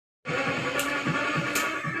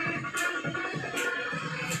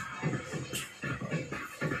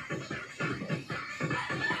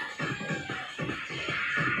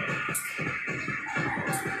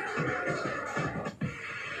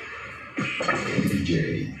Hi,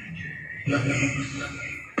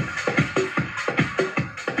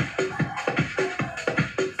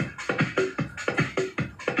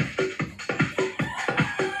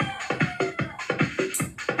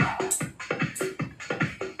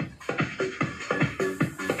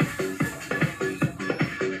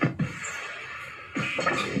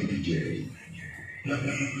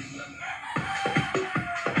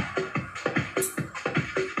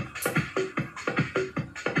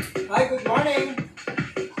 good morning.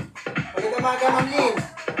 Magandang umaga, Ma'am Lynn.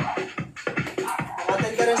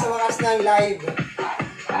 Nakatin ka rin sa wakas ng live.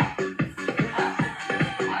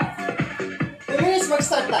 2 minutes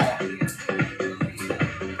mag-start tayo.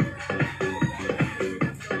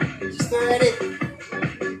 Just to edit.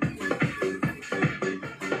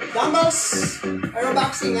 Dumbbells,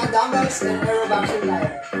 aeroboxing ha. Dumbbells and aeroboxing tayo.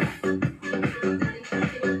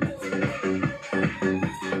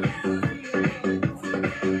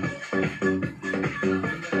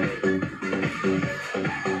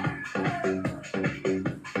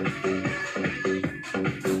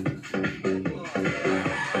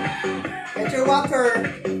 Get your water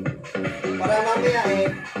para mamaya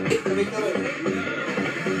tuloy-tuloy.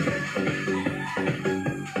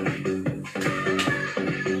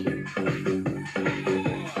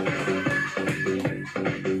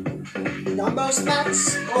 Dumbbell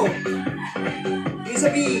snatch. Oh.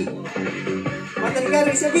 Vis-a-vis. Mantali ka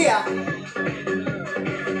vis-a-vis ah.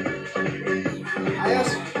 Ayos.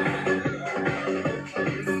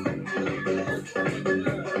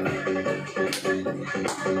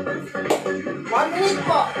 One minute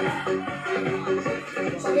po.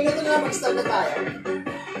 Sa minuto na lang mag-start na tayo.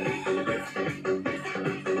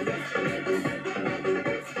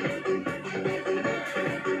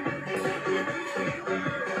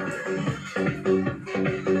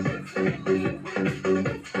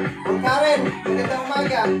 Karen, magandang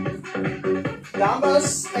umaga.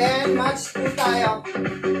 Dumbbells and match po tayo.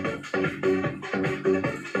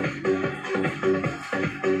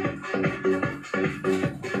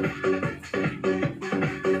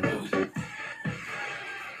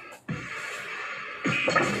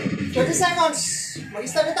 Seconds.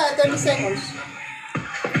 Mag-start na tayo, 30 seconds.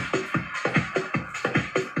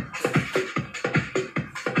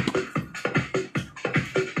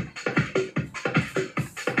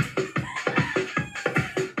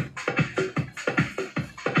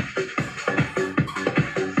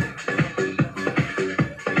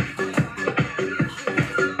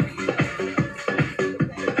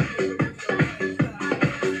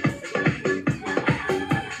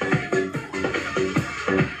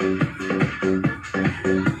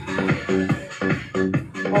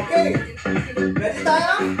 Okay, ready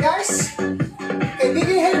tayo, guys? Okay, big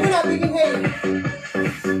inhale muna, big inhale.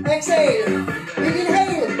 Exhale, big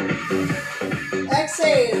inhale.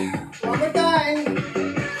 Exhale, one more time.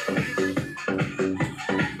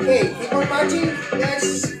 Okay, keep on marching,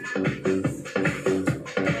 yes.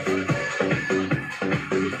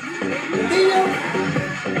 Continue.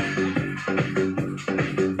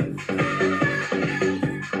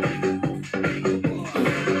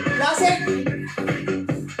 Classic.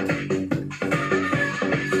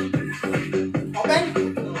 Open.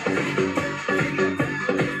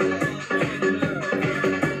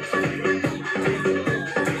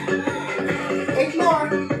 Eight more.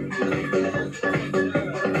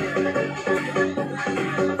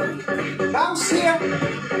 Bounce here.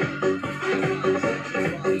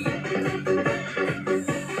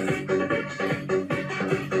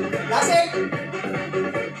 Last 8.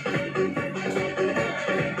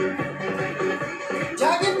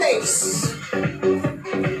 Jog in place.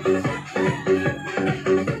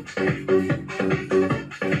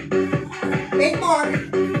 Eight more.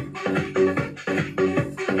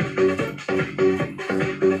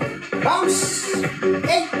 Bounce.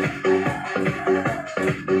 8.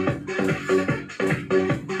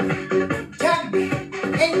 Jog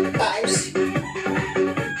 8 times.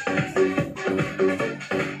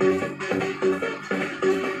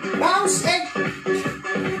 Bounce 8.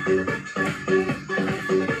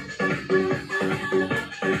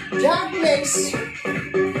 Jog place.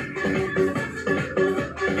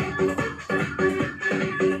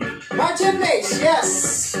 March in place, yes.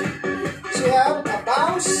 So you have a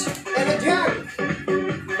bounce and a jog.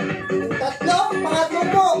 Tatlo, pangatlo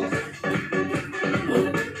mo.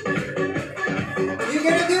 You're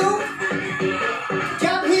gonna do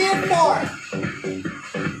jog here 4.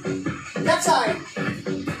 Left side.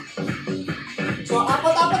 So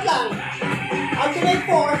apat-apat lang. Alternate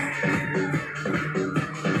 4.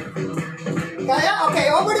 Kaya? Okay,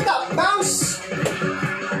 over the top. Bounce.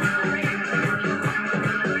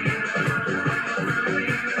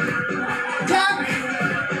 Jog.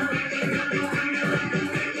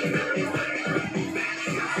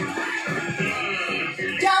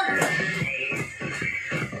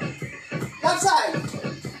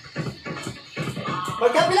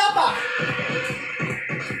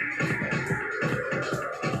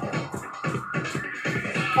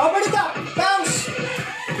 Over the top. Bounce.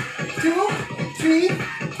 2, 3,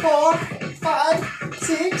 4, 5,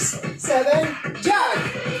 6, 7. Jog.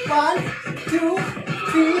 1, 2,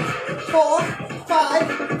 3, 4,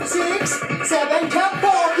 5, 6, 7. Jump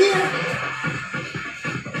 4 here.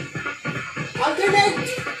 Alternate.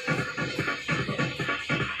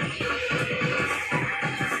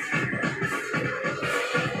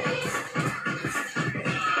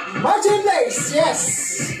 Margin place, yes.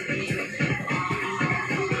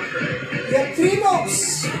 You have 3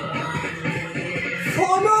 moves.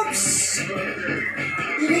 4 moves.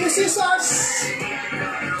 Even the scissors.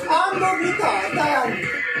 Arm move nito. Ito yan.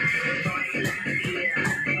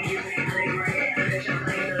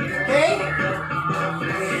 Okay?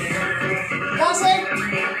 Last 8.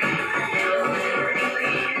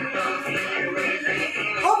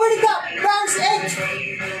 Over the top. Bounce 8.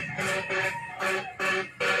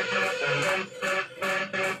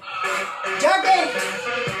 Jog 8.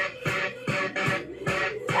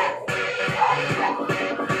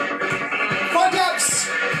 4 jumps.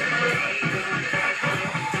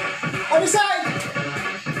 On the side.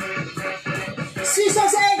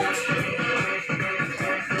 Scissors 8.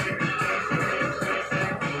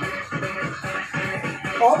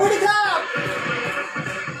 Over the top.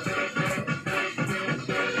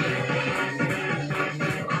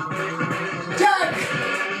 Jog.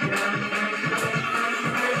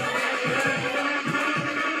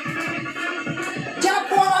 Jump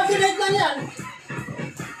 4, alternate lang yan.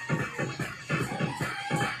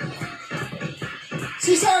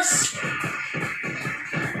 Scissors.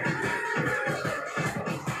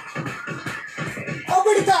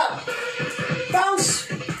 Over the top. Bounce.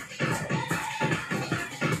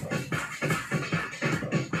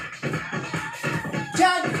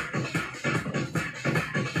 Jog.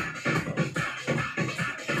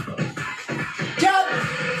 Jump.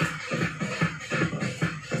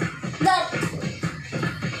 Left.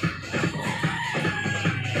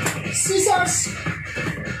 Scissors.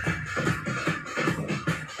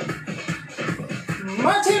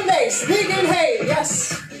 Marching place. Big inhale.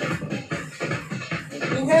 Yes.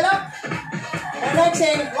 Inhale up and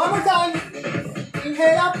exhale. One more time.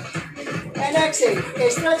 Inhale up and exhale. Okay,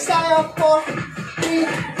 stretch tayo. 4, 3,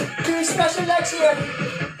 2 special legs here.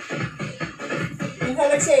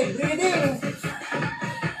 Inhale, exhale. Breathing.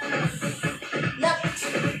 Left.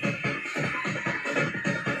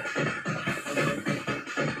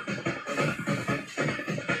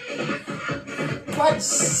 Quads.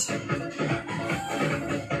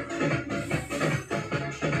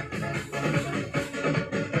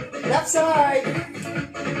 Left side.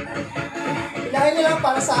 Ilahin nyo lang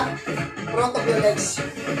para sa front of your legs.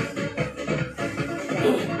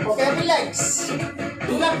 Okay, happy legs.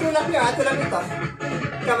 Tulak nyo ha. Tulak ito.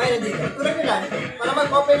 Kamay na dito. Tulak nyo lang. Para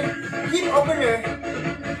mag-open, hip opener.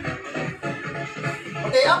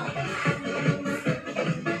 Okay, up.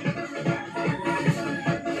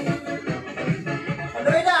 On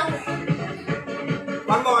the way down.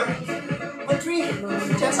 One more. 1,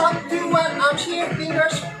 3. Chest up. 2, 1. Arms here.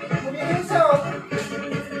 Fingers. So,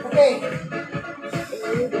 okay.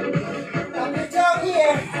 Come your toe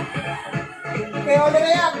here. Okay, all the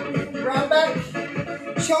way up. Round back.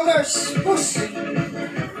 Shoulders. Push.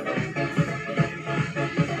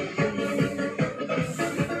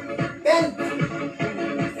 Bend.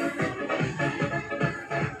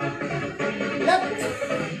 Left.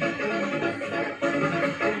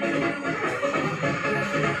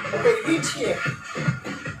 Okay, reach here.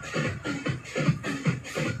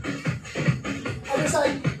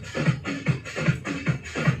 Side.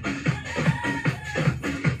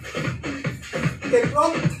 Okay,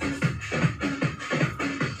 front.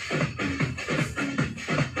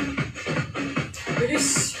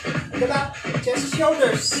 Release the back, chest,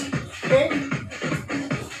 shoulders. Okay.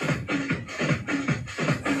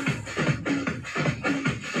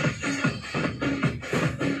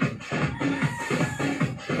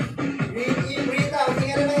 Breathe in, breathe out.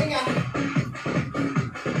 Hinga na hinga.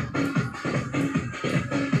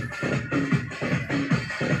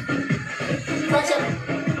 Tricep.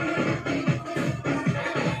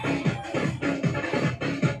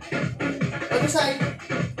 Other side.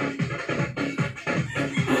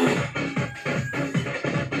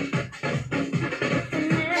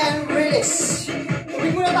 And release.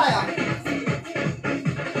 Tubig muna tayo.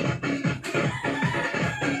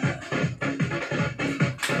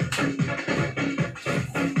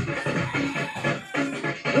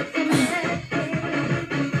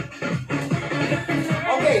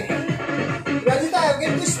 Okay. Ready tayo.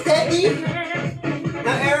 Get to steady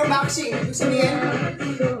ng aeroboxing. Ibig sabihin,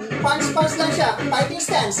 punch lang siya. Fighting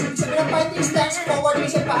stance. Ibig sabihin ng fighting stance, forward yung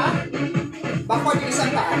isa pa. backward yung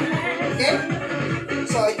isang paa. Okay?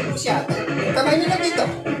 So, ito po siya. Kamay nyo lang dito.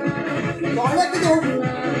 So, all you have to do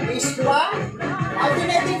is 1,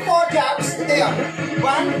 alternating 4 jabs. Ito yun.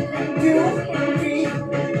 1, 2, 3,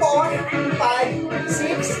 4, 5,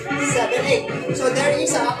 6, 7, 8. So, there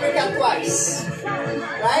is an uppercut twice.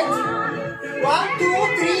 Right? 1,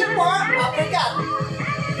 2, 3, 4, uppercut.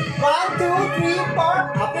 1, 2, 3,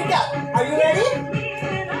 4, uppercut. Are you ready?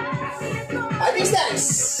 Fighting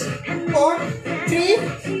stance. 4, 3,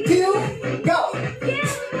 2, go.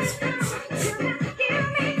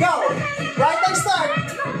 Go. Right hand start.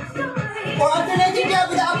 For alternating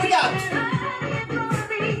jab with the uppercut.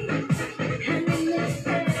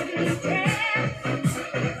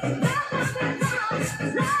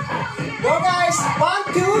 Go guys.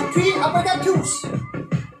 1, 2, 3, uppercut twos.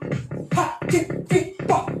 1, 2, 3,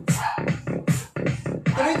 4.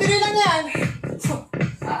 Tuloy-tuloy lang yan.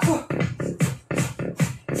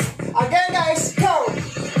 Again guys, go.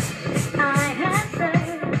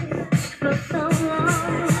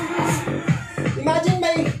 Imagine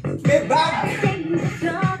may bag.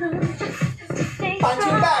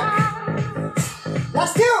 Punching bag.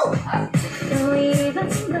 Last 2.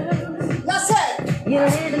 Last set.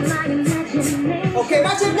 Okay,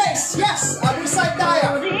 match in place. Yes, other side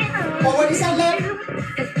tayo. Forward isang leg.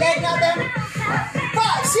 Leg natin.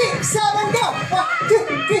 5, 6, 7, go. 1, 2,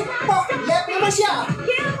 3, 4. Left naman siya.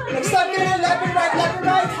 Nag-start ka na left and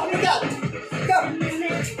right, uppercut. Go.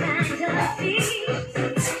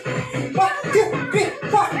 1, 2, 3,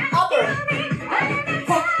 4, upper.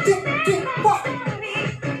 1, 2, 3, 4.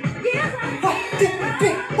 1, 2,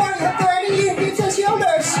 3, 4. You have to ready your hips and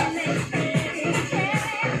shoulders.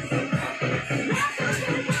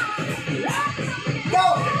 Go.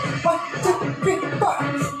 1, 2, 3, 4.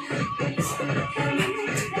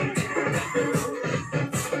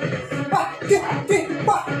 1, 2, 3,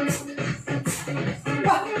 4.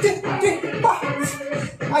 1, 2, 3, 4.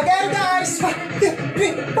 Again, guys. 1, 2,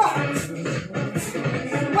 3, 4.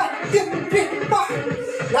 1, 2, 3, 4.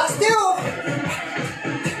 Last 2.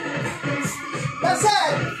 That's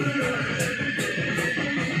it.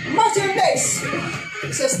 March in place.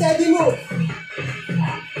 It's a steady move.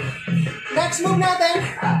 Next move natin.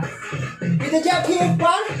 With the jab here. 1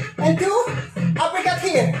 and 2. Uppercut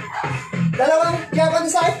here. Dalawang jab on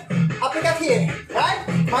the side. Uppercut here. Right?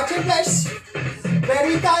 March in place.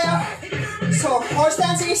 Ready tayo. So, 4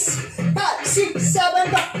 stances. 5, 6, 7,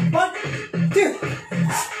 go. 1, 2.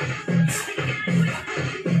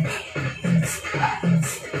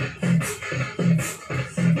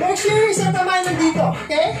 Make sure isang kamay nandito.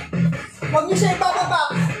 Okay? Huwag niyo siya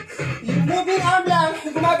ipapaba. Yung moving arm lang,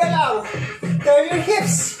 gumagalaw. Turn your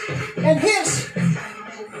hips and heels.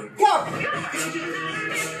 Go.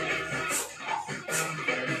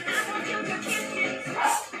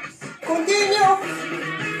 Continue.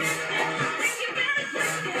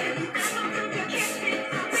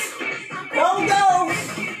 Go, go.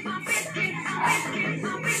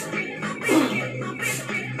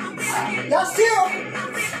 Last 2.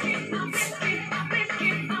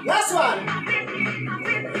 Last one.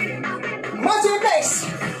 March in place.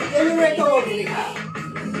 Then you break over.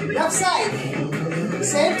 Left side.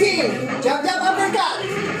 Same thing. Jump, jump, uppercut.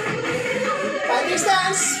 Fighting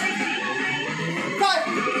stance.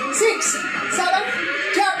 5, 6, 7.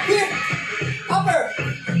 Jump here. Upper.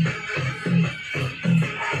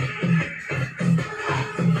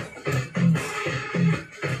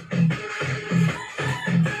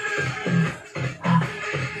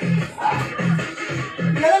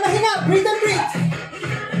 Breathe and breathe.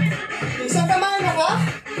 Isang kamay naka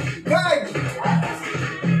guard.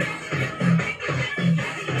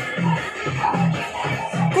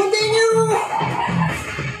 Continue.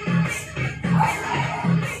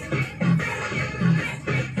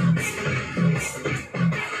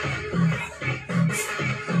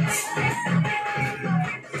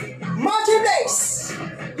 March in place.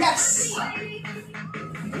 Yes.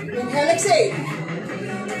 Inhale, exhale.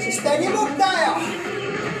 So steady move tayo.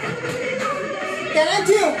 10 and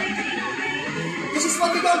 2. This is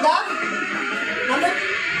what we call the number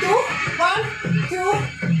 2, 1, 2,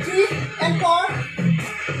 3, and 4.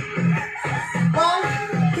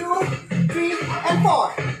 1, 2, 3, and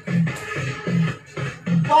 4.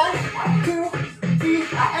 1, 2, 3,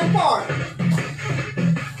 and 4.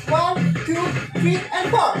 1, 2, 3,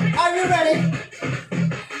 and 4. Are you ready?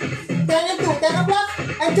 10 and 2. 10 o'clock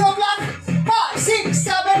and 2 o'clock. 5, 6,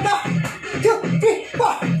 7, go. 2, 3,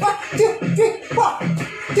 4. 1, 2, 3, 4.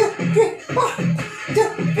 2, 3, 4. 2,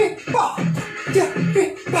 3, 4. 2,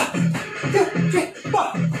 3, 4. 2, 3, 4.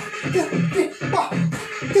 2, 3, 4.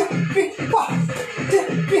 2, 3, 4. 2,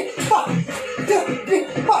 3, 4. 2, 3,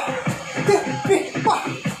 4. 2, 3, 4.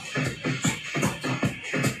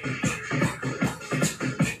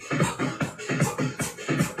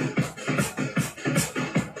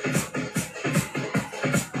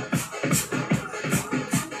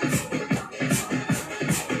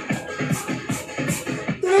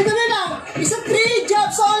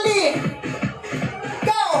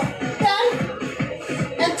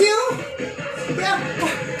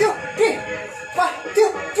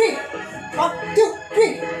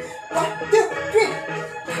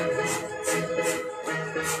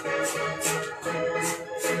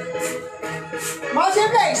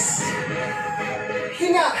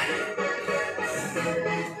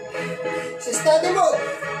 So steady move.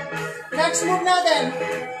 Next move natin.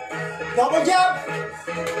 Double jump.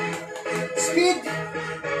 Speed.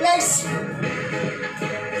 Place.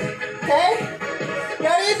 Okay?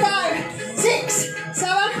 Ready? 5, 6,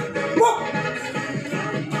 7, move!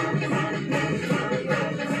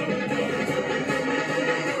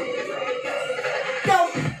 Go!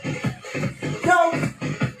 Go!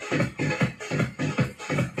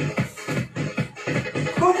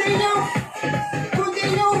 Continue!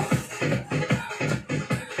 Continue!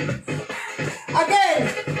 Again!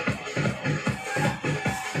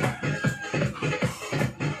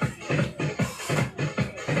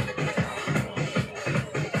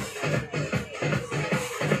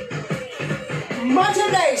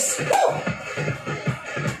 Mountain base. Woo!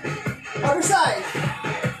 Other side.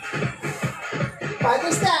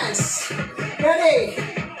 Fighting stance. Ready.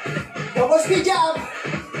 Double speed jump.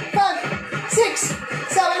 5, 6,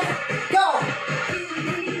 7, go.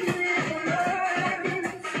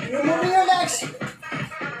 You're moving your legs.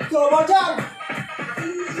 Double jump.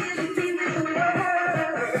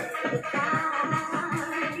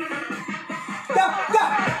 Go, go.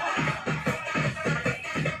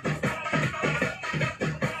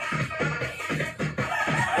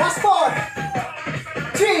 Last 4,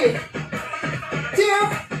 3, 2,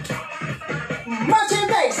 mountain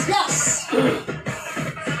base, yes!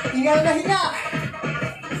 Hinga na hinga.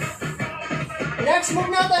 Next move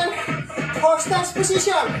natin, horse stance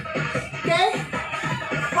position. Okay?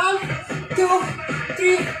 1, 2,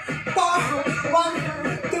 3, 4. 1,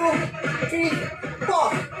 2, 3,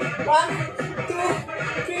 4. 1, 2,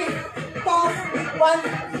 3, 4. 1,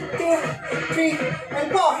 2, 3, and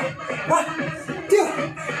 4. 1, 2,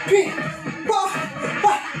 3, 4.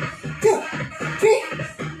 1, 2, 3,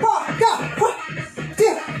 4. Go. 1,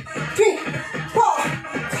 2, 3, 4.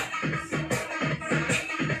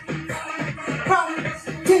 1,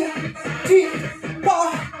 2, 3, 4.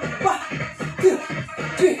 1, 2,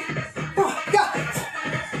 3, 4. Go.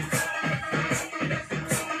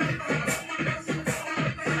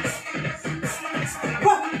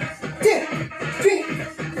 1, 2, 3,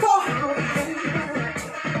 4.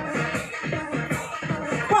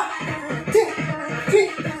 1, 2, 3,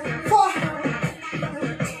 4.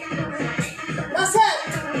 That's it.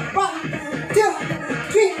 1, 2,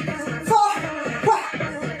 3, 4. 1,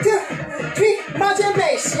 2, 3. Mountain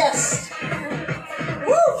base. Yes.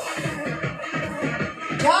 Woo.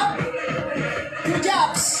 Jump. 2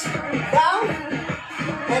 jumps. Down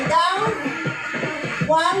and down.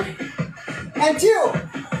 1 and 2.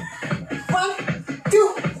 1,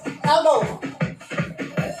 2. Elbow.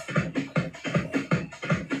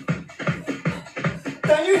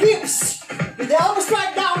 Turn your hips with the elbows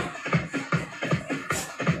right down.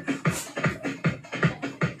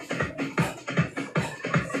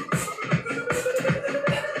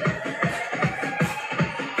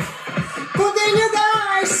 Continue,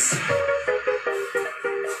 guys.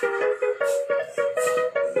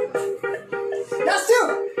 Last 2.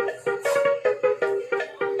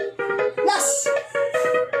 Last.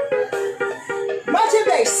 Mountain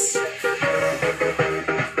base.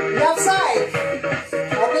 Left side.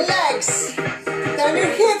 Open legs. Turn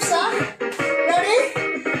your hips, huh? Ready?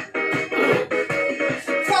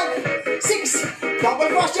 5, 6. Double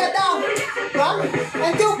cross your down. 1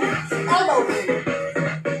 and 2. Elbow.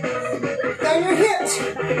 Turn your hips.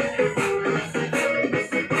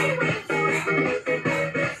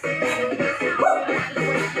 Woo.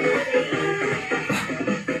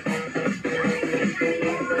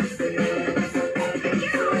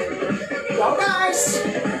 Go, guys.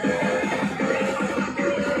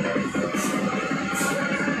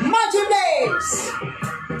 Mountain base.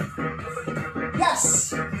 Yes.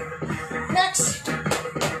 Next.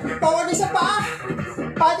 Forward isa pa.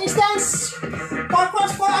 Fighting stance. 4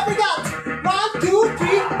 cross, 4 uppercut. 1, 2,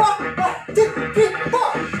 3, 4. 1, 2, 3,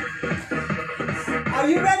 4. Are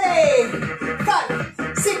you ready? 5,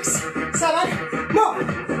 6, 7, move.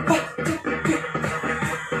 1, 2, 3.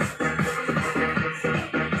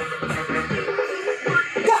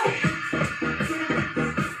 Go.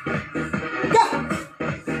 Go.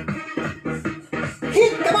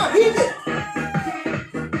 Hit, come on, hit it.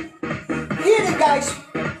 Hit it, guys.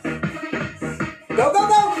 Go, go,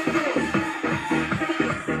 go.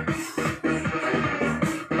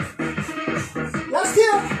 Last 2.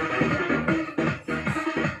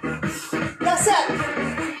 Last set.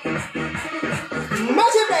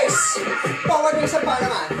 Mountain base. Forward isa pa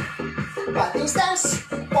naman. Fighting stance.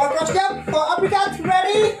 4 cross jump. 4 uppercut.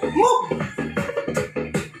 Ready? Move.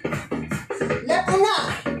 Left una.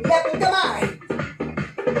 Left yung kamay.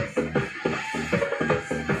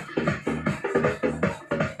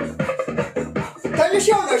 Turn your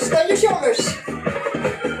shoulders. Turn Bend your shoulders.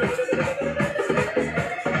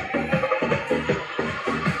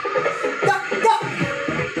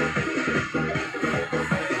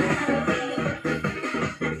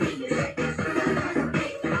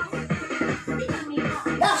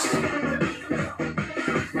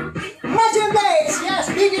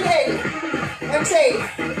 Exhale.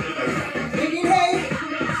 Big inhale.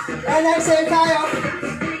 And exhale tayo.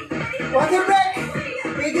 Water break.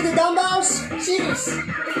 We do the dumbbells series.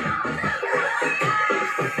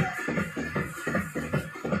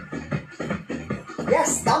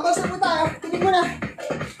 Yes, dumbbells na po tayo. Tingin mo na.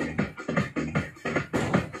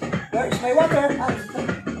 Where's my water?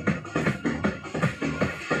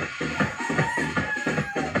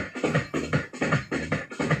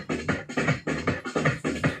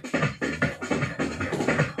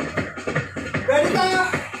 Ready tayo?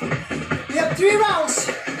 We have 3 rounds.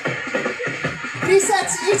 3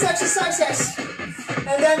 sets each exercises.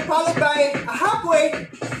 And then followed by a halfway.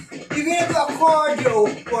 You're gonna do a cardio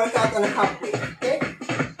workout on a halfway. Okay?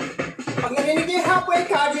 Pag narinig niyo yung halfway,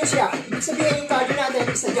 cardio siya. Ibig sabihin yung cardio natin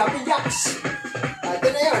is a jumping jacks. Ito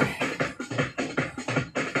na yun.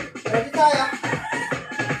 Ready tayo?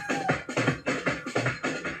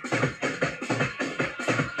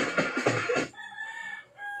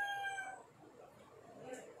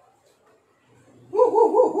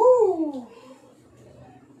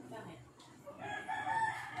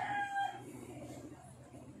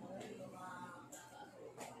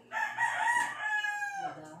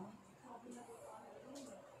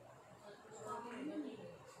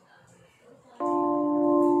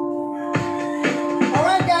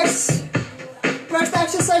 First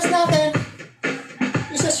exercise natin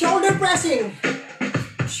is a shoulder pressing.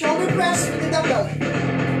 Shoulder press with the dumbbell.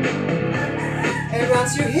 And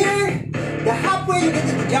once you're here, the halfway you get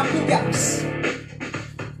to the jumping jacks.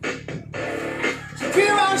 So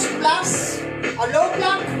 3 rounds plus a low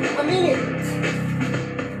plank, a minute.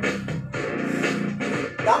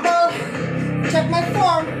 Dumbbell, check my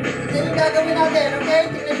form. Ito yung gagawin natin, okay?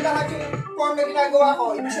 Tignan nyo lahat yung form na ginagawa ko.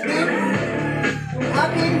 Ibig sabihin, yung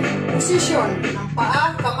aking position ng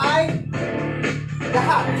paa, kamay,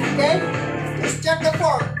 lahat. Okay? Just check the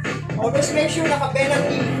form. Always make sure naka-bend ang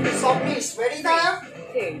knee. Soft knees. Ready tayo?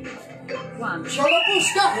 2, 1. Shoulder push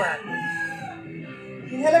ka.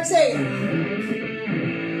 Inhale, exhale.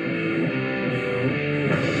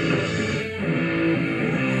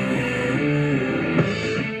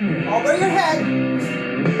 Over your head.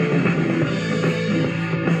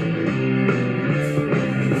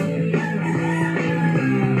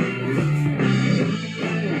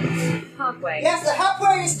 Halfway. Yes, the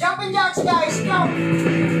halfway is jumping jacks, guys. Go.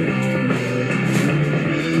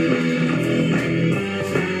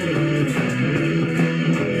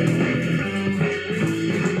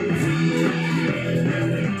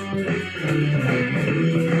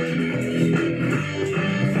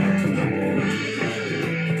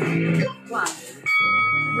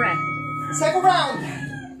 Second round.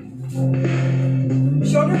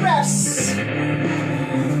 Shoulder press.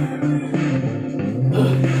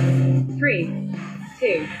 3,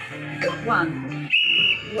 2, 1.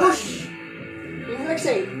 Push. Inhale,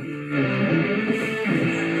 exhale.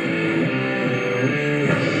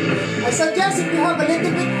 I suggest if you have a little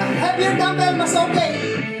bit heavier dumbbell, mas okay.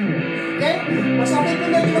 Okay? Mas okay kung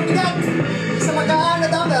medyo mabigat. Isa magaan na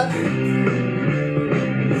dumbbell.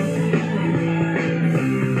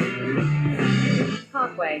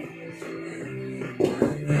 Halfway.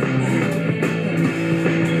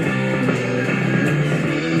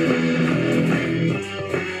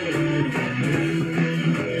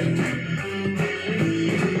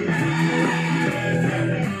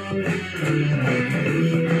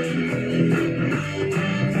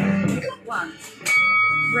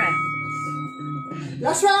 Rest.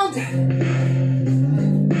 Last round.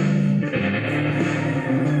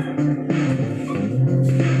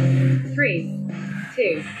 3,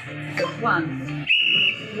 2, 1.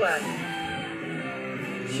 Work.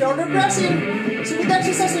 Shoulder pressing. So good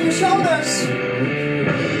exercise on your shoulders.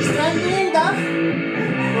 Strengthening the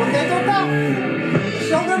rotator cuff, the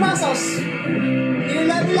shoulder muscles. You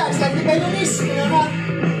relax like the bend your knees. You know that.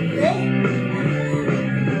 Okay?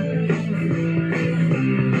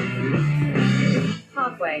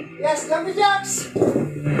 Halfway. Yes, jumping jacks.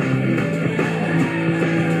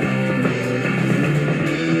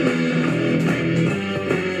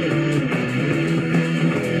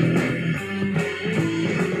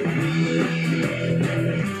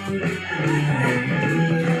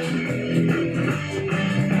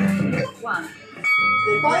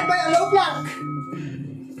 Followed by a low plank.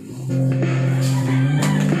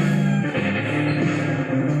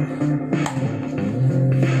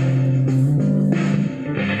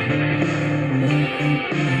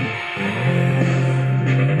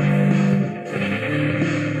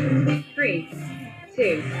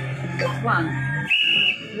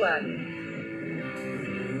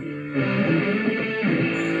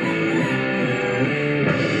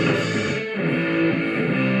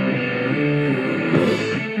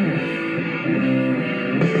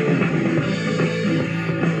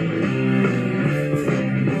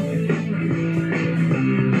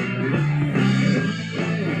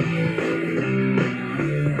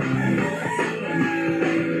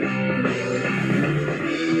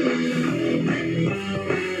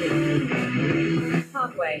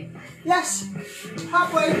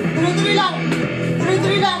 lang.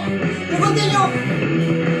 Tuloy-tuloy lang. You continue.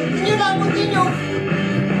 Continue lang, continue.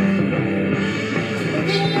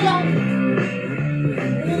 Continue lang.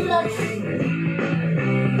 Continue lang.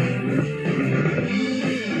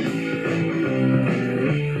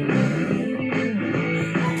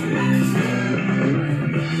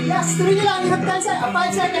 Yes, tuloy nyo lang. You have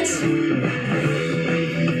 5 seconds.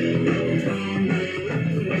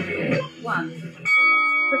 1.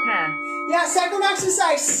 Prepare. Yeah, second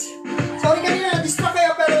exercise. Sorry kanina, na-distract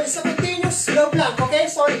kayo, pero it's a continuous low plank, okay?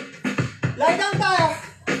 Sorry. Lie down tayo.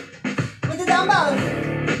 With the dumbbell.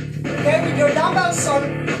 Okay, with your dumbbells on,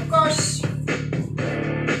 of course.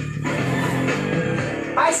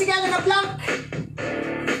 Bicycle and a plank.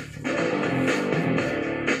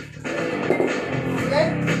 Okay?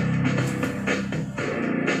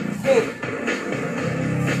 Okay.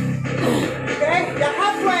 Okay, the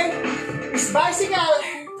halfway is bicycle.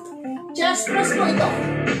 Chest press mo ito.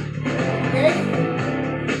 Okay?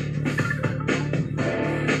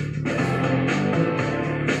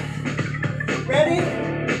 Ready?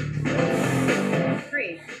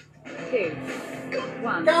 3, 2,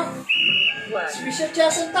 1. Go! Work. Squeeze your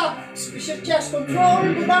chest on top. Squeeze your chest. Control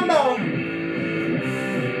the dumbbell.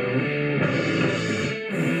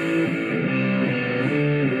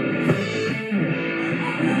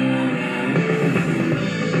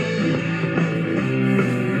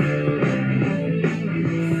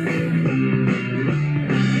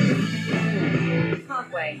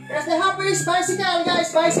 Halfway. That's the halfway is bicycle,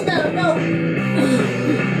 guys. Bicycle. Go!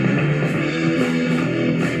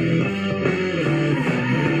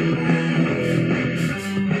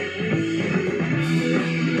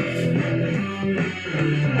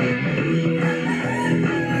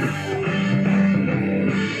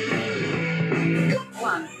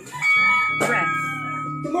 Rest.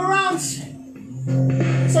 2 more rounds.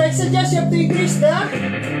 So I suggest you have to increase the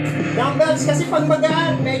dumbbells kasi pag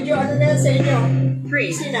magaan, medyo ano na yan sa inyo. 3,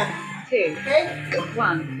 Easy na. 2, Okay?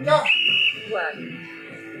 1. Go! Work.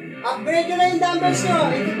 Upgrade nyo na yung dumbbells nyo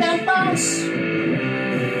into 10 pounds.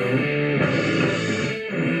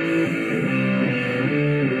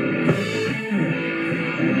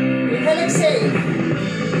 Inhale, exhale.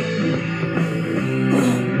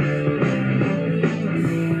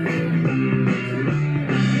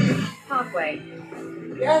 Halfway.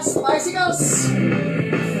 Yes, bicycles.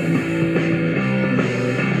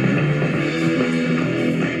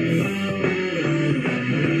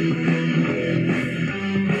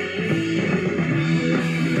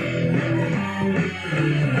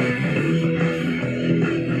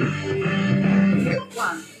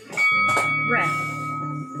 Rest.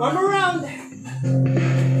 1 more round.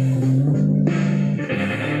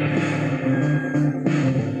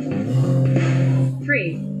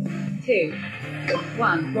 Three, 2,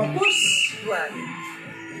 1. Go push. Work.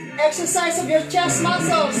 Exercise of your chest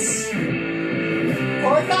muscles.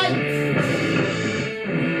 Core tight.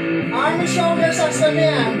 Arm and shoulders actually na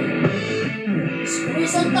yan.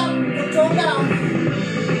 Squeeze on top. Control down.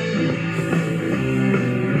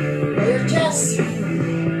 For your chest.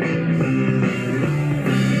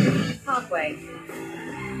 Halfway.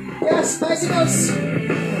 Yes, bicycles.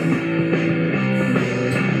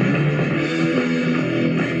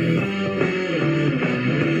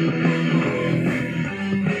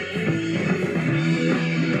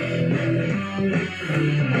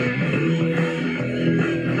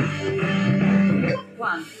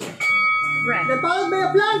 Rest. Napalad mo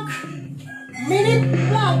yung plank. Minute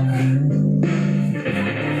plank.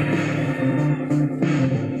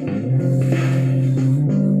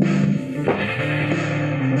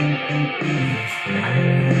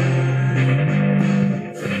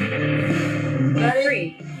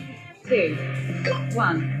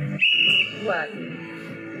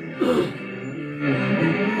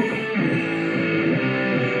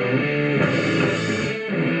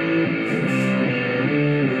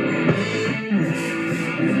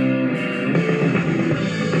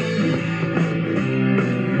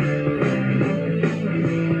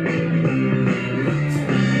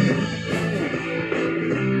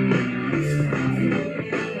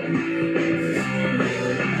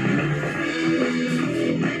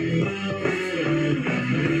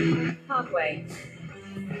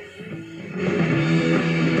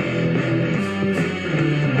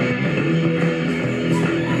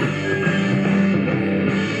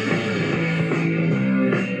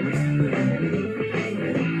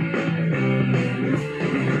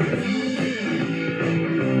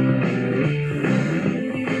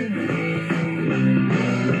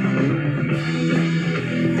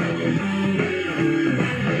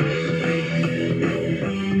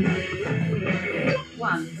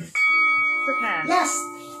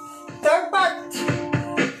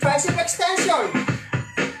 tricep extension.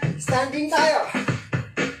 Standing tayo.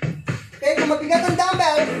 Okay, kung mabigat ang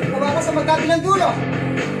dumbbell, hawakan sa magkabilang dulo.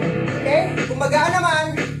 Okay, kung magaan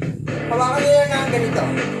naman, hawakan nyo lang ng ganito.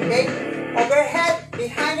 Okay, overhead,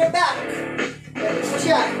 behind your back. Ganito po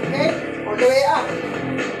siya. Okay, all the way up.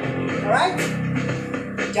 Alright?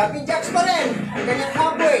 Jumping jacks pa rin. Ang ganyan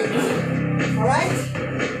halfway. Alright?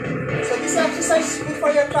 So this exercise is good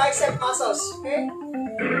for your tricep muscles. Okay?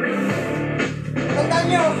 Tandaan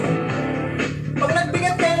nyo, pag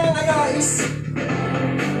nagbigat kayo ng is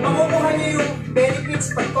makukuha nyo yung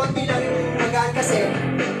benefits pag konti lang yung magaan kasi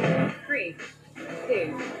 3,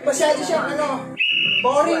 2, masyado siyang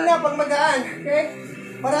boring na pag magaan. Okay?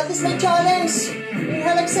 Para at least may challenge.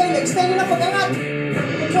 Inhale, exhale. Extend nyo na pag-angat.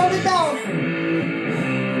 Control it down.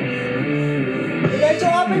 Diretso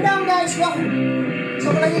up and down, guys. Go.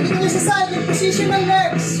 So kung nakikita nyo sa side, yung position ng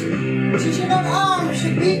legs, position ng arms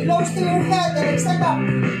should be close to your head and extend up.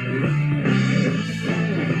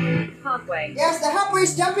 halfway, Yes, the halfway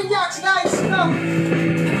is jumping jacks, guys. Go.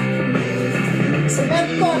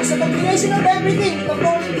 It's a combination of everything.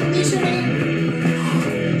 Controlling, conditioning,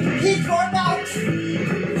 heat workout,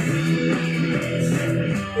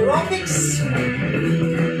 aerobics.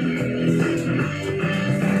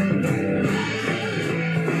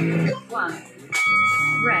 1,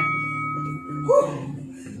 rest, Whew.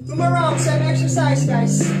 2 more rounds and exercise,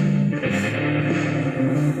 guys.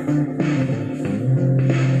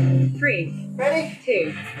 3, Ready?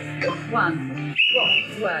 2, 1, Go.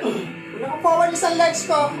 work, Kung naka-forward isang legs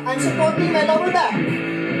ko, I'm supporting my lower back.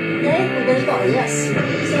 Okay? Kung ganito, yes.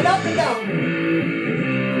 Stand up and down.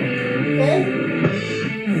 Okay?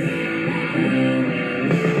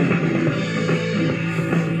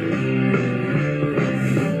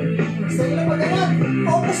 Stand up pag-angat.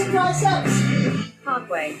 Focus sa triceps.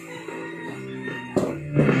 halfway,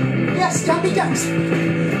 Yes, jumping jacks.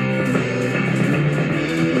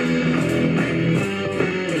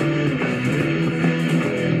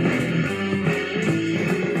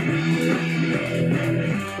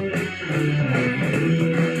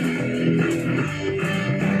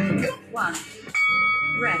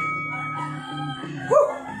 rest,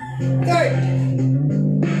 Woo. Third.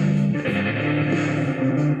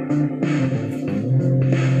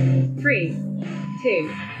 3, 2,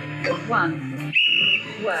 1,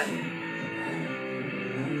 work,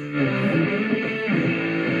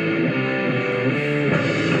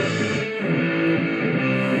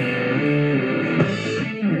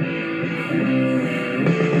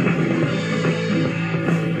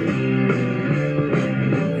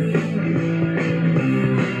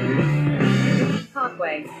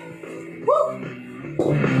 halfway, Woo.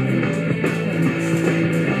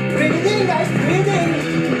 Breathe in, guys. Breathe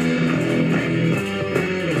in.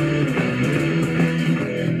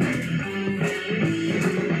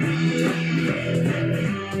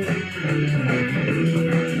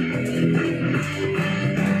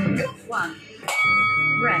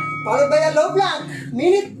 rest, Followed by a low plank.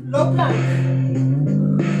 Minute low plank.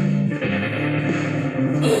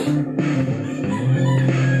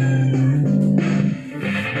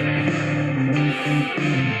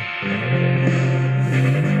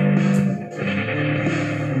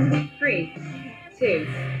 Three, 2,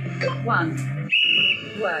 1,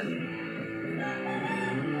 work,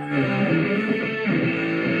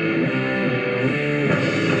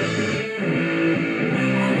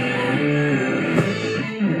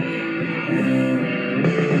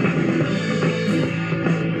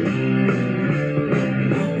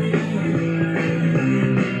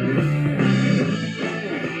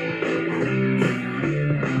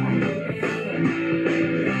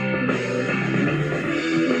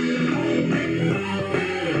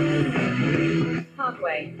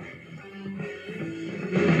 halfway,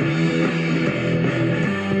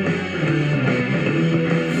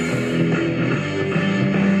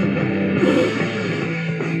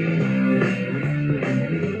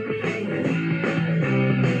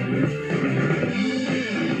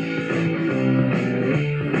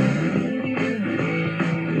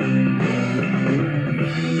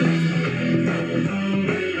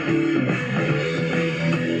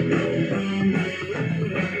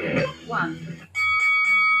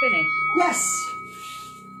 finish. Yes!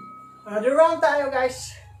 Another round tayo,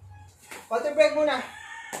 guys. Water break muna.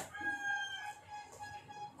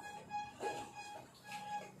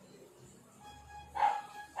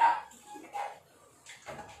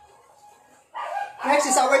 Next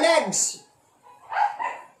is our legs.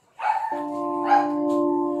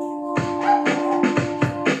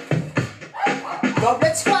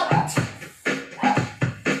 Goblet squat.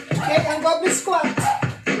 Okay, ang goblet squat.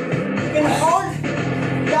 You can hold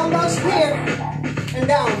dumbbells here and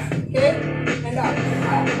down.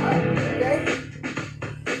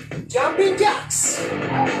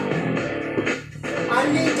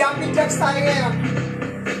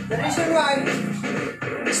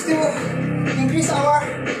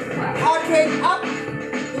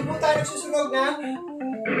 durog na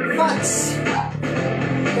fats.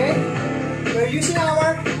 Okay? We're using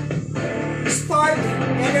our stored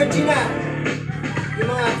energy na. Yung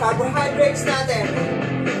mga carbohydrates natin.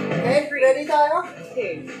 Okay? Ready tayo?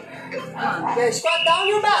 2, 1. Okay, squat down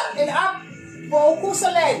your back and up. Focus sa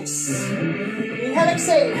legs. Inhale,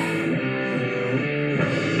 exhale.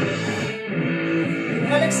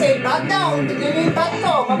 Inhale, exhale. Back down. Tignan nyo yung back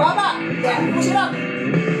to. Mababa. Then push it up.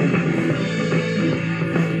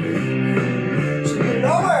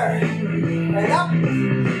 Lower. And up.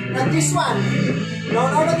 Not this one. No,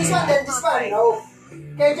 not this one. Then this one. No.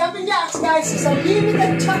 Okay, jumping jacks, guys. It's a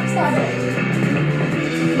limited chance tayo.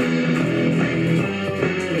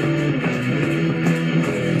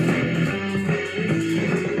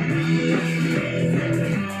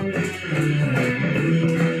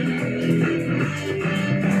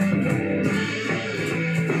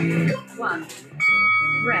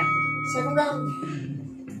 Rest. Second round.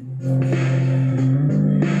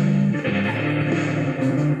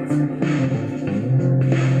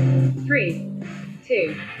 3,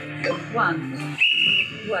 2, 1.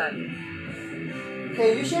 Work.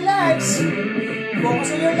 Okay, use your legs.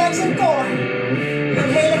 Focus on your legs and core.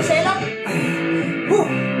 Inhale, exhale up. Woo.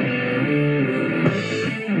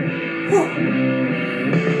 Woo.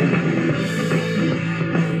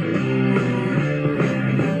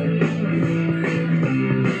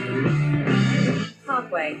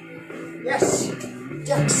 Halfway. Yes.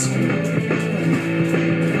 Jacks.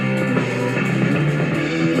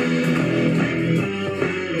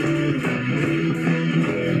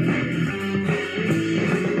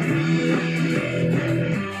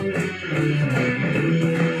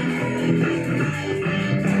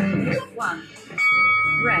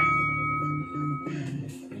 Rest.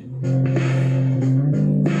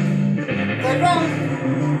 Third round.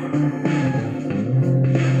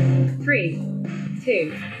 3,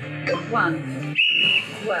 2, 1.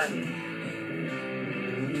 Work.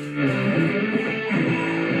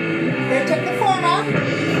 Okay, check the form, huh?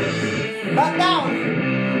 Back down.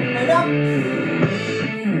 And up.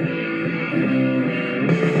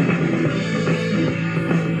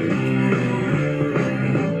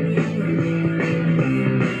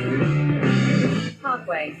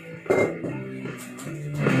 Halfway.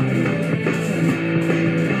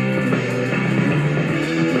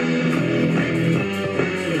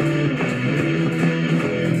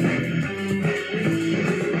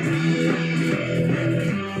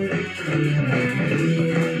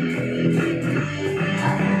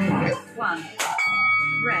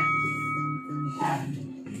 Rest.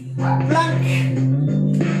 Plank.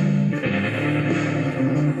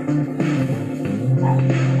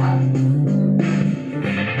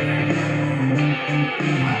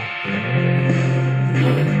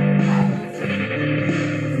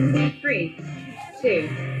 Three, 2,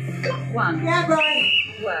 1. Yeah, boy.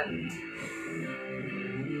 Work.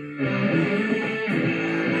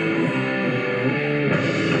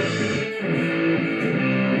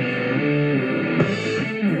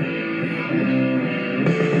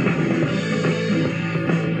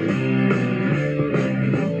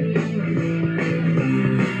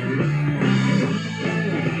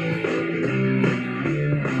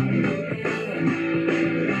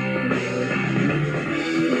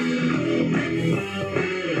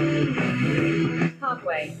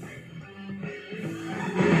 Halfway.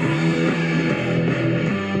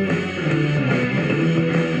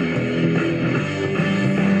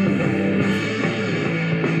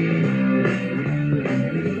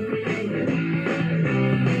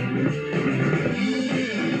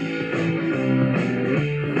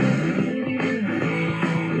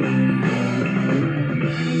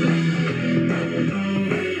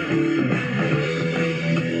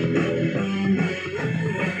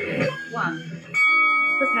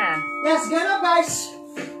 Prepare. Yes, get up, guys.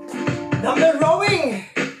 Dumbbell rowing.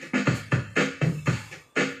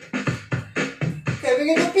 Okay, we're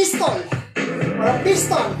gonna do pistol. Or a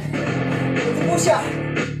piston. Ito po siya.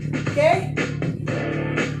 Okay?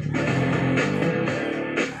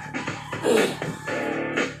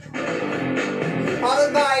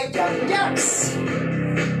 Followed by jumping jacks.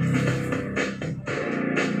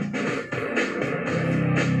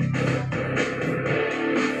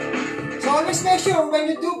 Always make sure when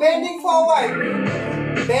you do bending forward,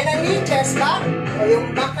 bend ang knee, chest back, o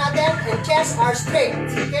yung back natin and chest are straight.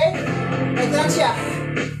 Okay? Ito lang siya.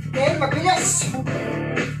 Okay? Mabilis.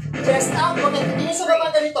 Chest out. Huwag natin sa baba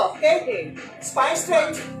ganito. Okay? Spine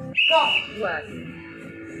straight. Go. Work.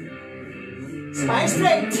 Spine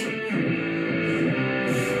straight.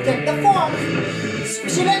 Check the form.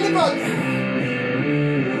 Squeeze yung likod.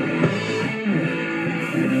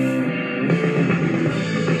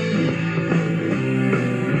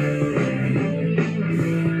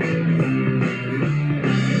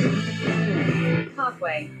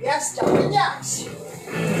 jacks.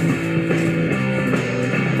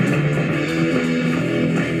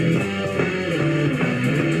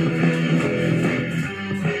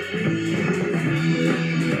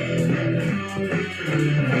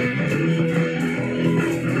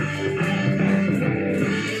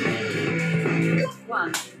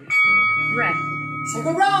 One. Rest.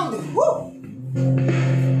 Second round. Woo!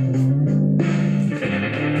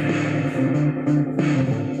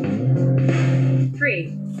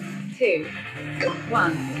 Three, two,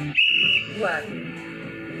 one. Work.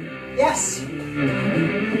 Yes.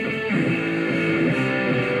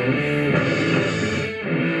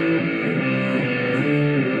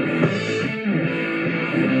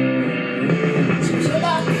 Switch your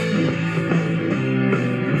back.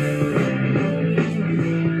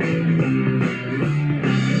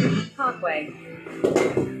 Halfway.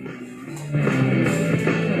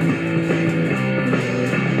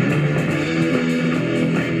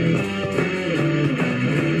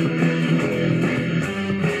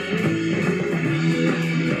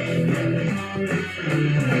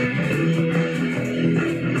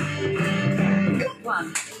 One.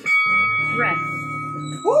 Rest.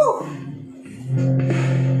 Woo!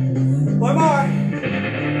 One more.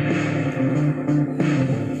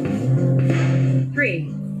 Three,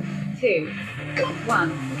 two,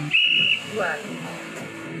 one. Work.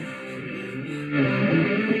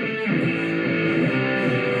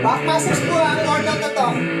 Back muscles po ang workout na to.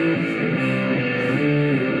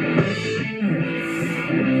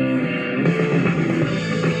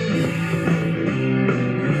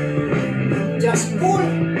 Just pull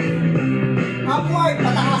upward,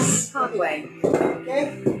 pataas. Halfway. Okay?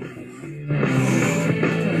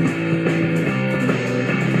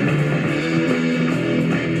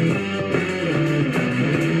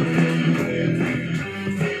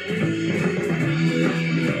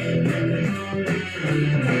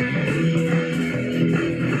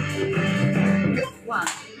 One.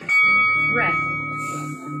 Rest.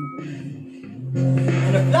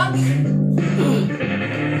 And a plank.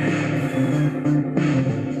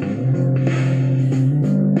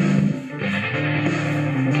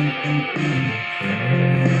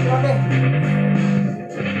 Grabe.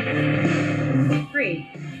 Three,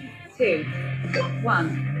 two, one.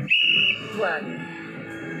 Work.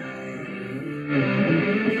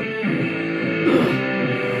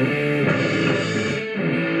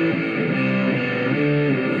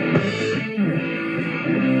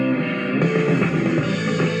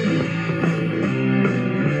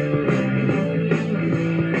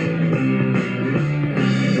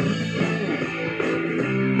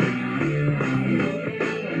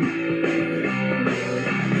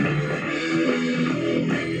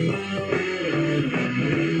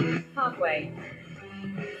 Halfway.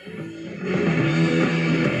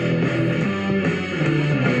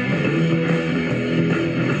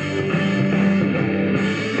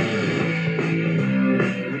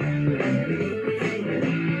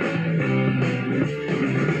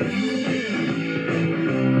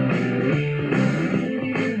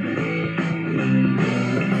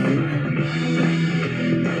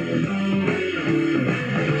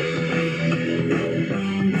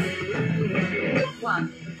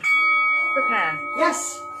 One. Prepare.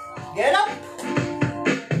 Yes. Get up.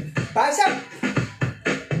 Bicep.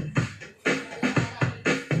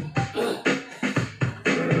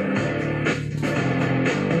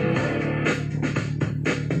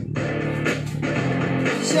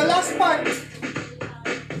 This is your last part.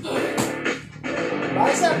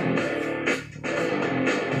 Bicep.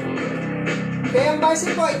 Okay, ang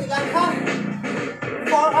bicep po, ito lang ha.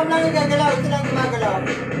 Forearm lang yung gagalaw, ito lang yung gumagalaw.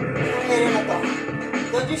 Ang area na to.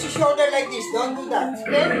 Don't use your shoulder like this. Don't do that.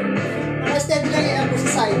 Okay? Naka-steady lang yung elbow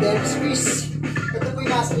sa side. Then squeeze. Ito po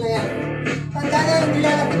yung muscle na yan. Tandaan na yung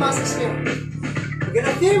nilalaki muscles nyo. You're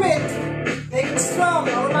gonna feel it. Make it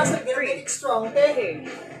strong. Our muscle gonna make it strong. Okay?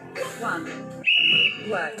 Two, one.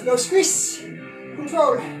 Work. Go squeeze.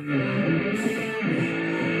 Control.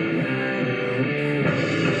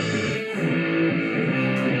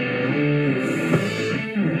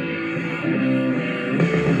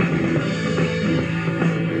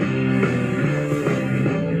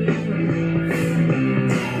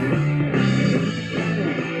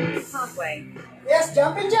 Halfway. Yes,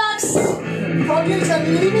 jumping jacks. Told you it's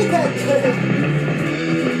unlimited.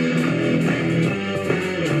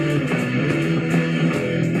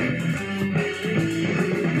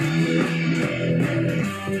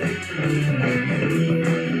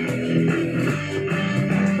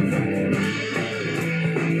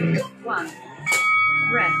 One.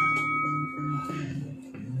 Rest.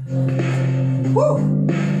 Woo!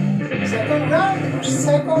 Second round,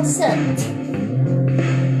 second set.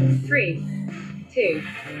 Three, 2,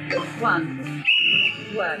 1.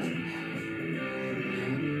 Work.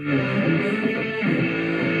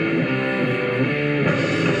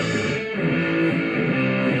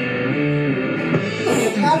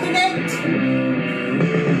 Alternate.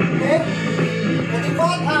 Okay. Ready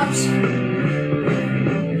for arms.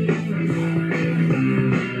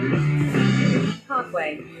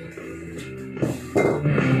 Halfway.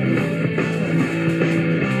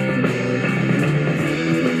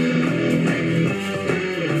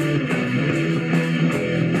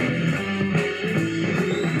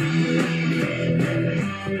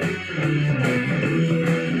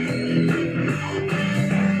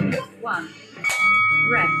 One.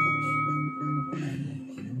 Rest.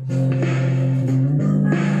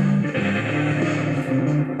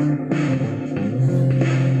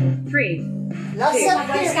 Three. Last Two. set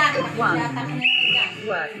Magalis here. ka. One. Yata ka na naman.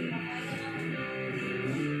 Work.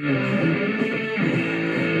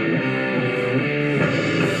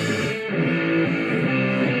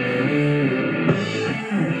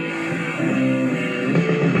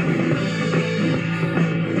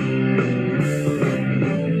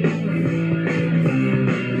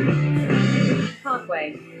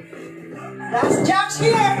 Halfway. Last jacks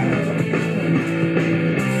here.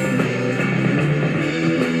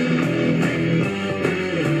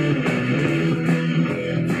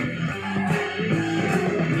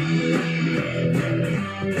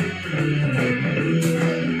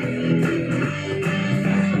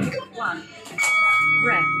 One.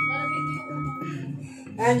 Rest.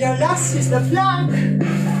 And your last is the plank.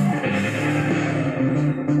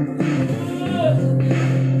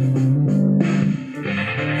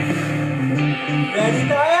 Ready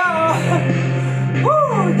tayo!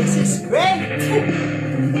 Woo! This is great!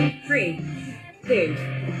 3, 2,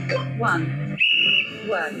 1.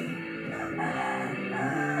 Work.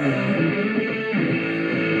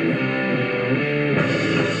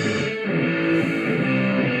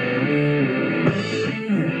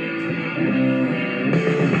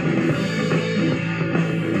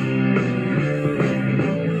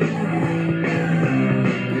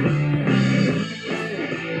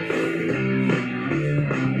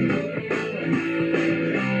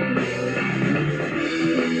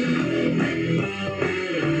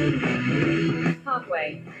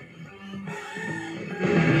 Halfway.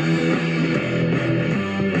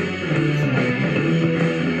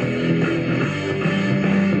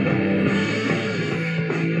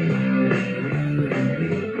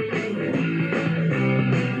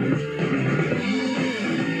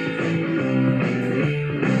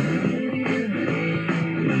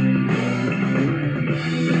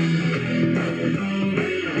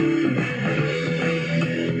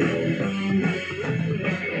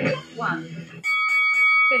 One.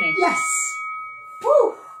 Finish. Yes!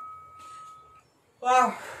 Woo!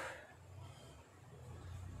 Wow!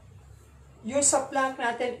 Yung sa plank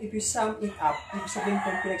natin, if you sum it up, ibig sabihin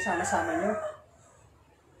kung pinagsama-sama nyo,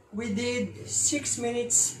 we did 6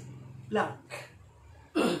 minutes plank.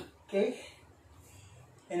 Okay?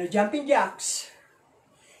 And the jumping jacks,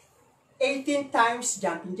 18 times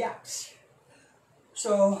jumping jacks.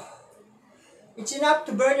 So, it's enough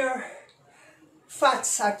to burn your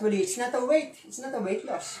fats actually. It's not a weight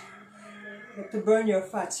loss. You have to burn your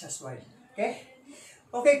fats as well. Okay?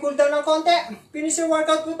 Okay, cool down ng konti. Finisher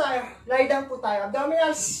workout po tayo. Lie down po tayo.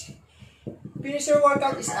 Abdominals. Finisher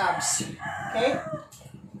workout is abs. Okay?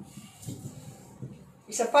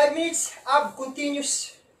 Isa 5 minutes, ab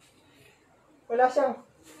continuous. Wala siyang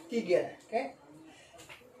tigil. Okay?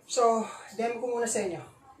 So, demo ko muna sa inyo.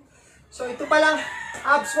 So, ito pa lang,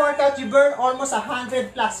 abs workout, you burn almost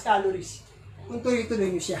 100 plus calories. Kung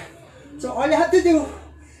tuloy-tuloy nyo siya. So, all you have to do,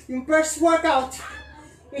 yung first workout,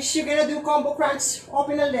 is you're gonna do combo crunch,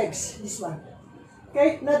 open the legs. This one.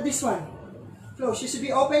 Okay? Not this one. Close. You should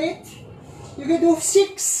be open it. You can do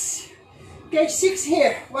 6. Okay, 6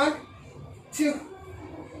 here. 1, 2,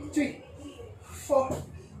 3, 4,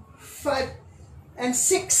 5, and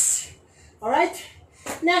 6. Alright?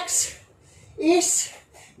 Next is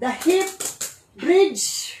the hip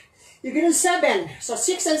bridge. You can do 7. So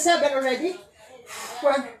 6 and 7 already.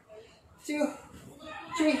 1, 2,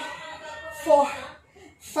 3, 4,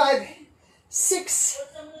 5, 6,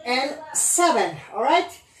 and 7.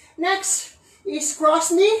 Alright? Next is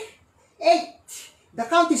cross knee. 8. The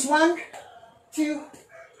count is 1, 2,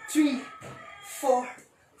 3, 4,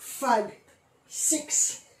 5,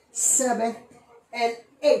 6, 7, and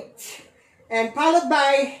 8. And followed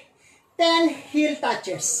by 10 heel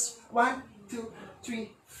touches. 1, 2, 3,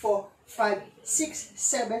 4, 5, 6,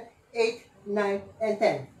 7, 8, 9, and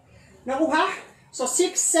 10. Nakuha? So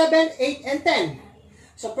 6, 7, 8, and 10.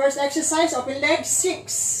 So first exercise, open legs,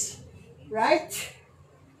 6. right?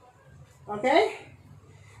 Okay?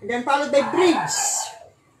 And then followed by bridge.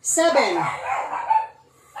 7.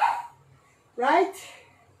 Right?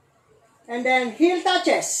 And then heel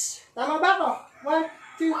touches. Tama ba ako? 1,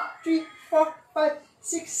 2, 3, 4, 5,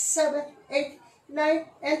 6, 7, 8, 9,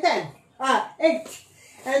 and 10. 8.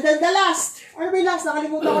 And then the last. Ano ba yung last?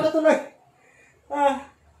 Nakalimutan ko na tuloy.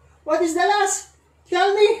 What is the last?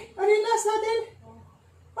 Tell me. Ano yung last natin?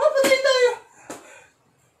 Patay tayo.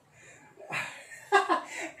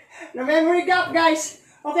 The memory gap, guys.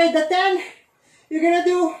 Okay, the 10. You're gonna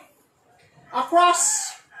do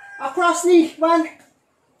across knee. 1,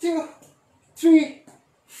 2, 3,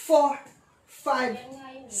 4, 5,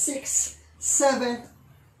 6, 7,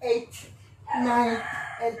 8, 9,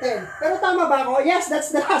 and 10. Pero tama ba ako? Yes,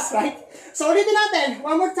 that's the last, right? So, ulitin natin.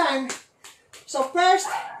 One more time. So, first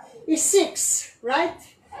is 6, right?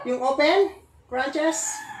 Yung open, crunches.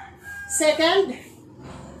 Second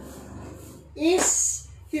is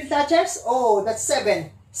heel touches. Oh, that's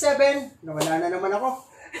 7. 7. Nawala na naman ako.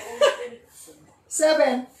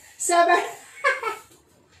 7.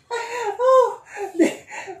 Oh.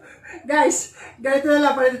 Guys, ganito na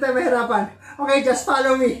lang. Para dito tayo mahirapan. Okay, just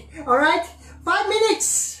follow me. Alright? 5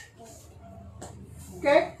 minutes.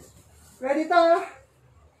 Okay? Ready tayo?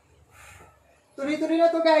 Tuloy-tuloy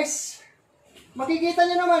na to, guys. Makikita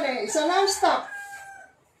nyo naman isa non-stop.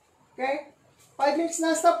 Okay? 5 minutes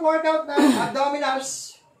non-stop workout na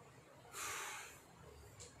abdominals.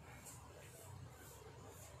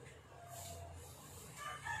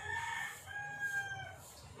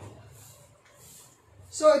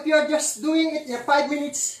 So, if you're just doing it in 5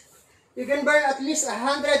 minutes, you can burn at least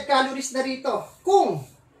 100 calories na rito. Kung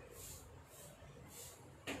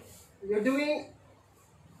you're doing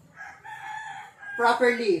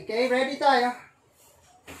properly. Okay, ready tayo.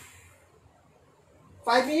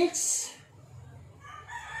 5 minutes.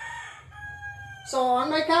 So,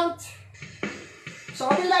 on my count. So,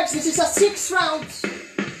 relax. This is a 6 rounds.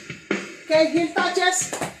 Okay, heel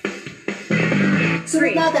touches.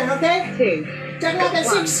 Sunod natin, okay? 2. Check natin,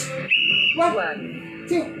 6. 1,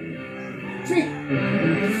 2, 3,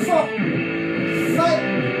 4,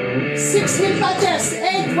 5, 6 heel touches.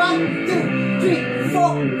 8, 1, 2, 3,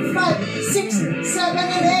 4, 5, 6, 7,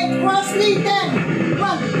 and 8. Cross knee, 10.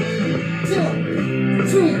 1, 2,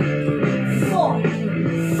 3, 4,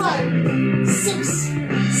 5, 6,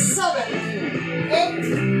 7, 8,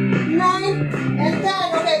 9, and 10.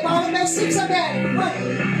 Okay, followed by 6 again. 1,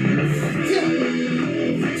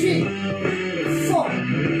 2, 3, 4,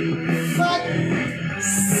 5,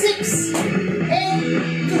 6, 8,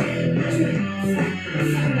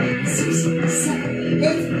 6, 7,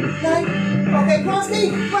 8, 9. Okay, cross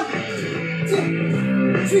knee. 1, 2,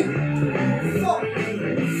 3, 4,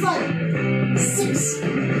 5, 6,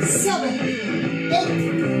 7, 8,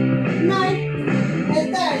 9,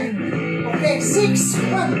 and 10. Okay, 6,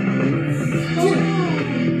 1, 2,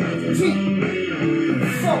 3,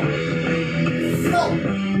 4,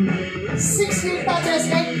 5, 6 heel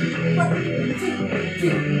touches, 8, 1, 2,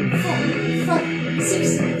 3, 4, 5,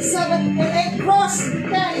 6, 7, and 8. Cross,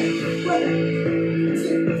 10. 1,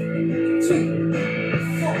 2, 3,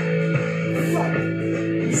 4,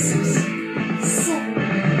 5, 6, 7,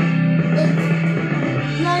 8,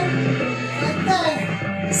 9, and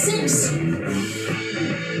 10. 6.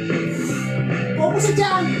 Focus it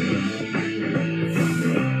down.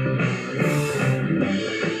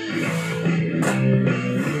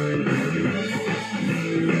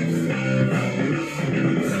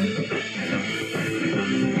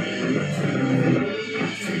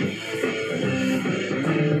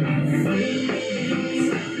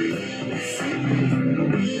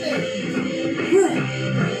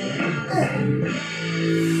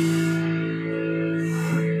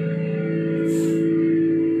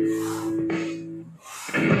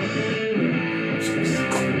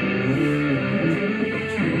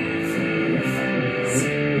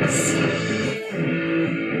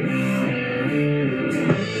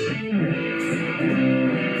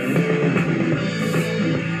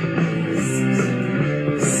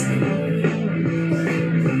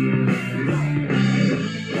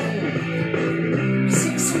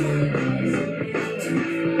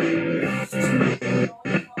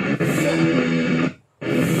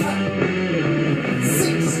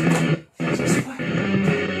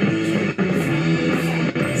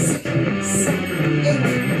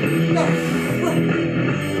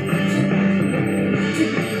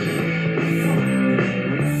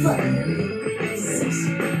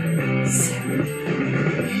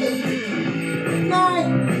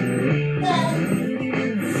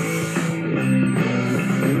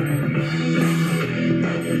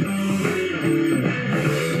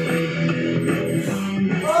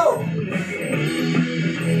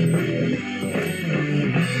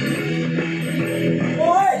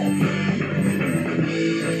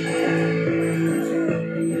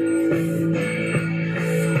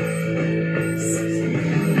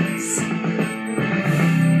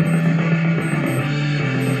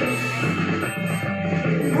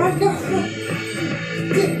 Alright, go. 2,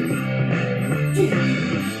 3.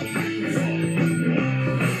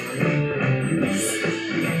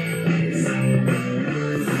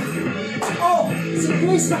 Oh, so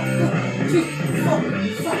please, 3, 4,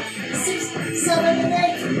 5, 6, 7, and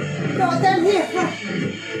 8. No, 10 here.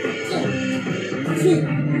 1, 2, 3,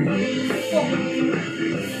 4,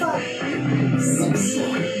 5, 6,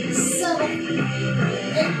 7,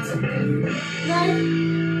 8, 9,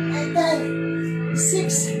 and 10.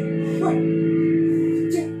 6, 1,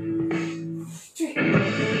 2, 3,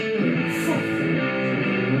 4,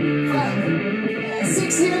 5,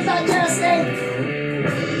 6 here, that just 8.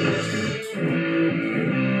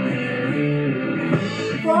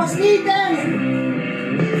 Cross knee 10.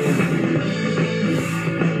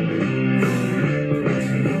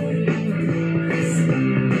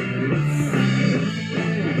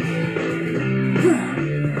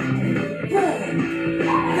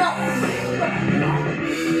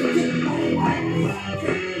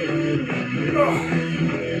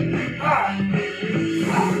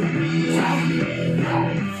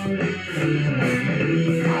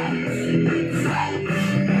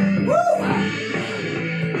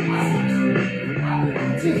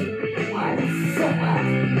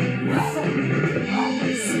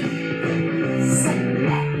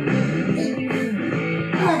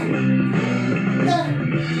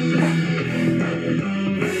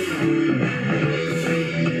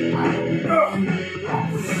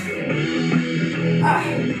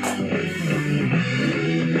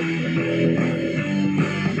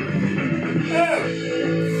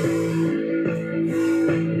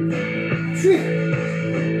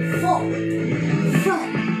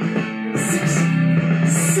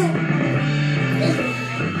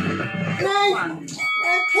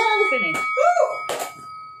 Finish.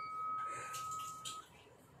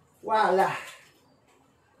 Voila.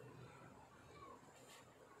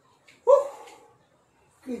 Woo.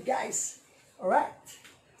 Good guys. Alright.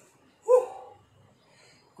 Woo.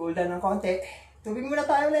 Cool down ng konti. Tubig muna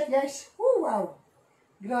tayo ulit guys. Woo, wow.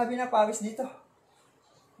 Grabe na pawis dito.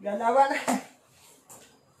 Galawa na.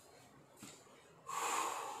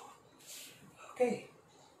 Okay.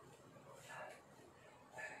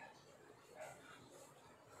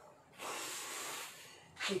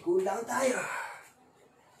 Okay, cool down tayo.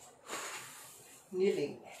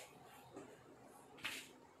 Kneeling.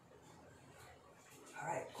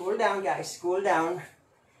 Alright, cool down guys, cool down.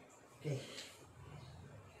 Okay.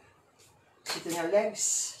 Sit on your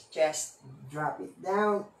legs, chest, drop it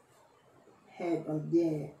down. Head on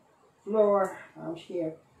the floor, arms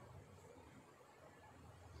here.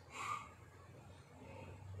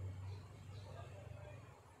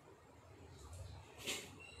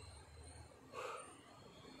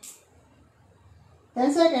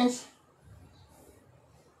 Ten seconds.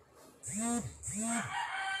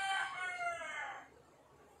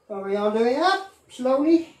 Okay, all the way up,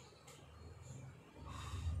 slowly.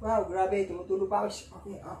 Wow, grabe, tumutulo pa ako.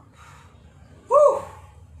 Okay, up. Woo!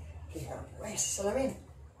 Okay, rest, salamin.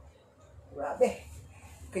 Grabe.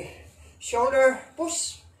 Okay, shoulder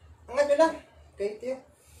push. Angat nyo lang. Okay, tiyo.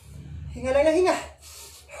 Hinga lang na hinga.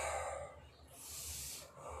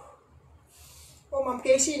 Oh, Ma'am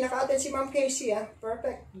Casey, naka-attend si Ma'am Casey, ah.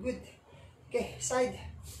 Perfect, good. Okay, side.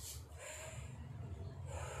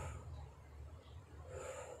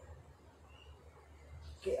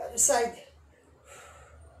 Okay, other side.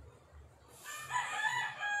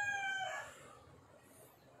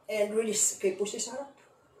 And release. Okay, push this up.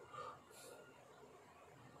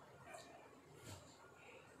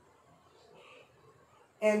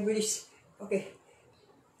 And release. Okay.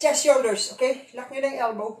 Chest, shoulders. Okay, lock nyo lang yung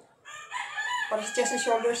elbow. Para sa chest and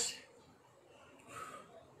shoulders.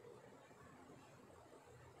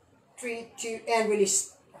 3, 2, and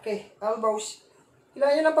release. Okay, elbows.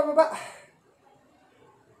 Kailangan nyo lang pababa.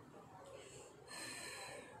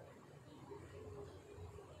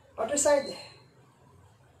 Other side.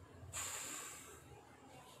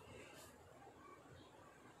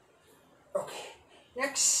 Okay,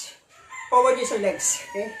 next. Forward yung sa legs.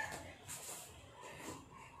 Okay?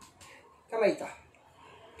 Kamay ito.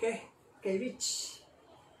 Okay? Okay, reach.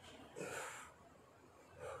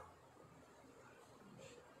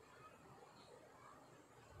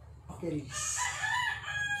 Okay, release.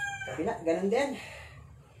 Kabila, ganun din.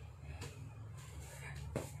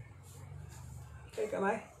 Okay,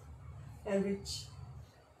 kamay. And reach.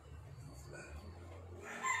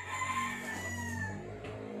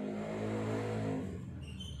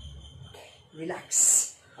 Okay, relax.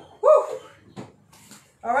 Woo!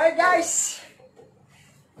 Alright, guys.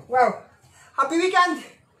 Wow. Happy weekend.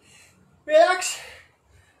 Relax.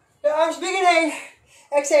 The arms, big inhale.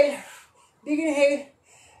 Exhale. Big inhale.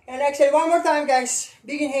 And exhale one more time, guys.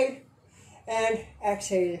 Big inhale. And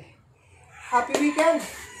exhale. Happy weekend.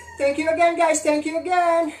 Thank you again, guys. Thank you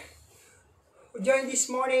again. Join this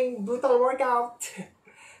morning brutal workout.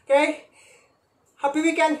 Okay? Happy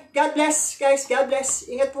weekend. God bless, guys. God bless.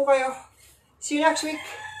 Ingat po kayo. See you next week.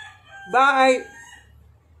 Bye.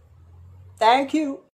 Thank you.